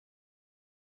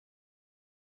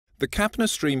The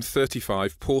Capnostream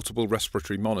 35 Portable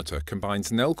Respiratory Monitor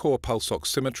combines Nellcore pulse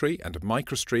oximetry and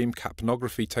microstream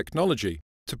capnography technology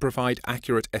to provide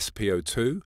accurate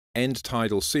SpO2,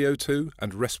 end-tidal CO2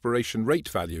 and respiration rate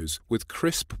values with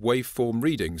crisp waveform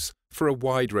readings for a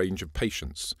wide range of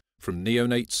patients, from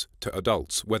neonates to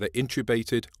adults, whether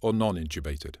intubated or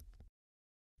non-intubated.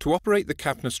 To operate the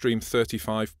Capnostream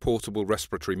 35 Portable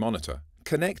Respiratory Monitor,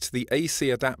 connect the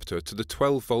AC adapter to the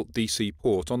 12-volt DC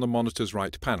port on the monitor's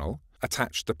right panel,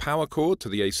 attach the power cord to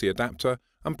the AC adapter,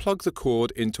 and plug the cord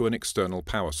into an external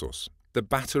power source. The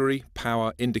battery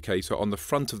power indicator on the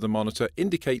front of the monitor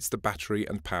indicates the battery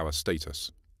and power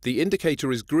status. The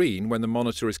indicator is green when the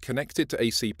monitor is connected to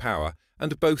AC power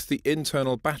and both the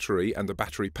internal battery and the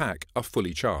battery pack are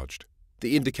fully charged.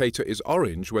 The indicator is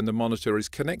orange when the monitor is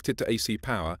connected to AC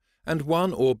power and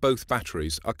one or both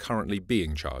batteries are currently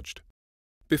being charged.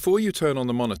 Before you turn on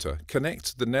the monitor,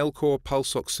 connect the Nellcore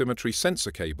pulse oximetry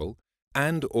sensor cable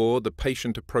and/or the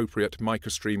patient-appropriate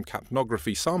microstream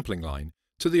capnography sampling line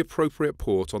to the appropriate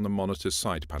port on the monitor's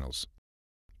side panels.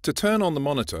 To turn on the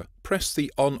monitor, press the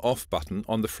on-off button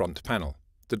on the front panel.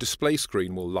 The display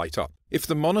screen will light up. If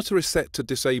the monitor is set to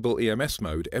disable EMS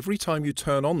mode, every time you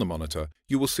turn on the monitor,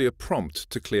 you will see a prompt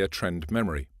to clear trend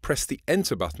memory. Press the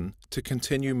Enter button to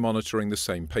continue monitoring the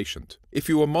same patient. If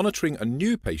you are monitoring a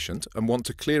new patient and want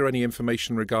to clear any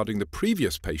information regarding the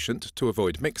previous patient to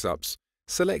avoid mix-ups,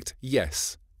 select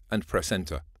Yes and press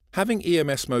Enter. Having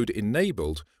EMS mode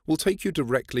enabled will take you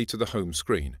directly to the home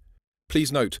screen.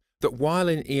 Please note that while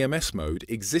in EMS mode,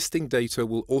 existing data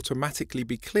will automatically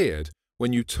be cleared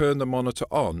when you turn the monitor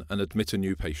on and admit a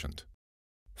new patient.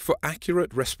 For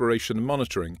accurate respiration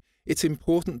monitoring, it's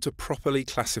important to properly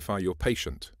classify your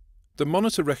patient. The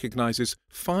monitor recognizes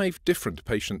 5 different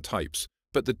patient types,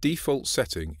 but the default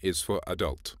setting is for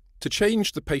adult. To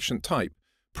change the patient type,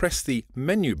 press the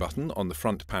Menu button on the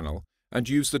front panel and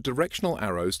use the directional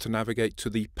arrows to navigate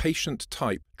to the Patient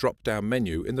Type drop-down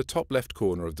menu in the top left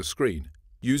corner of the screen.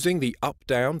 Using the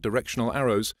up-down directional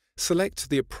arrows, select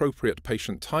the appropriate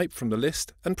patient type from the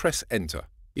list and press Enter.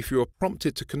 If you are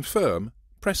prompted to confirm,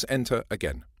 press Enter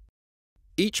again.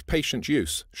 Each patient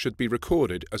use should be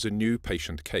recorded as a new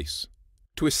patient case.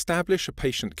 To establish a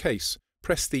patient case,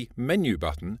 press the Menu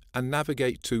button and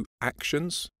navigate to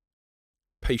Actions,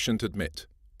 Patient Admit.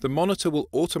 The monitor will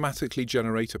automatically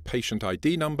generate a patient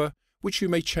ID number, which you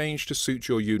may change to suit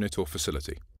your unit or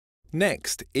facility.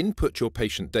 Next, input your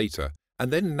patient data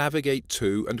and then navigate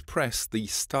to and press the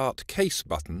Start Case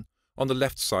button on the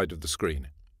left side of the screen.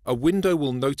 A window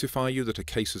will notify you that a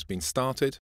case has been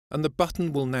started, and the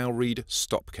button will now read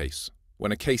Stop Case.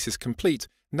 When a case is complete,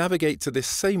 navigate to this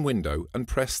same window and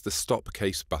press the Stop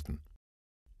Case button.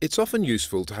 It's often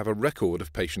useful to have a record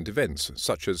of patient events,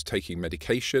 such as taking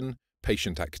medication,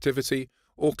 patient activity,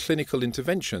 or clinical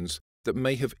interventions that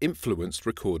may have influenced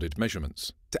recorded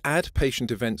measurements. To add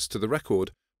patient events to the record,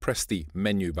 press the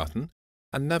Menu button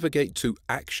and navigate to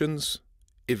Actions,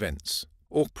 Events,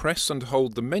 or press and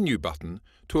hold the Menu button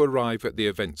to arrive at the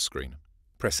Events screen.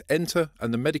 Press Enter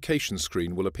and the medication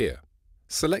screen will appear.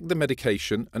 Select the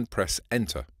medication and press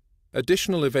Enter.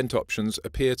 Additional event options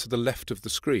appear to the left of the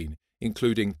screen,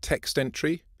 including text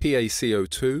entry,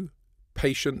 PaCO2,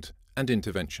 patient, and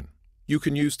intervention. You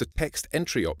can use the text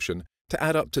entry option to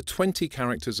add up to 20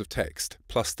 characters of text,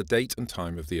 plus the date and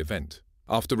time of the event.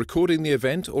 After recording the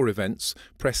event or events,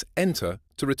 press Enter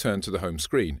to return to the home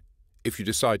screen. If you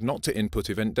decide not to input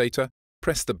event data,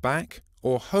 press the Back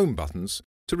or Home buttons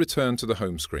to return to the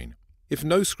home screen. If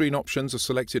no screen options are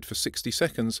selected for 60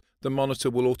 seconds, the monitor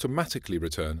will automatically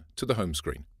return to the home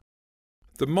screen.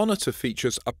 The monitor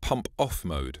features a pump-off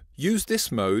mode. Use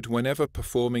this mode whenever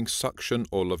performing suction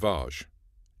or lavage.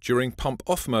 During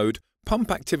pump-off mode, pump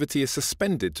activity is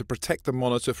suspended to protect the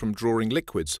monitor from drawing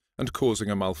liquids and causing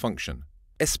a malfunction.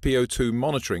 SpO2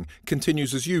 monitoring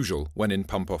continues as usual when in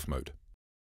pump-off mode.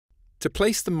 To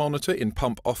place the monitor in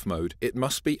pump-off mode, it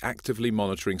must be actively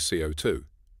monitoring CO2.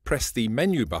 Press the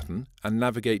Menu button and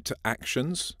navigate to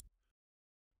Actions,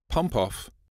 Pump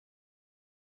Off,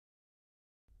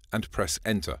 and press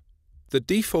Enter. The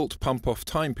default pump-off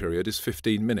time period is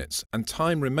 15 minutes, and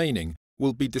time remaining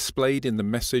will be displayed in the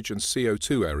message and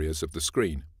CO2 areas of the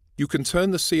screen. You can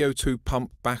turn the CO2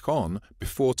 pump back on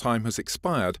before time has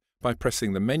expired by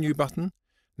pressing the Menu button,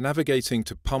 navigating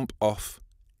to Pump Off,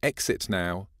 Exit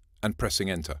Now, and pressing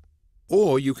Enter.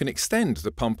 Or you can extend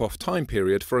the pump-off time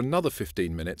period for another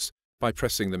 15 minutes by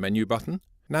pressing the Menu button,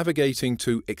 navigating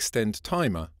to Extend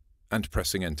Timer, and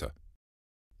pressing Enter.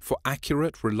 For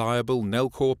accurate, reliable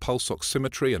Nellcore pulse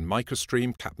oximetry and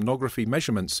microstream capnography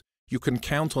measurements, you can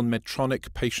count on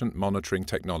Medtronic patient monitoring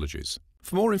technologies.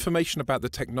 For more information about the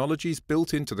technologies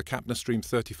built into the Capnostream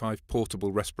 35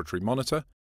 Portable Respiratory Monitor,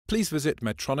 please visit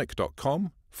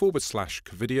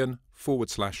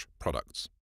medtronic.com/Covidien/products.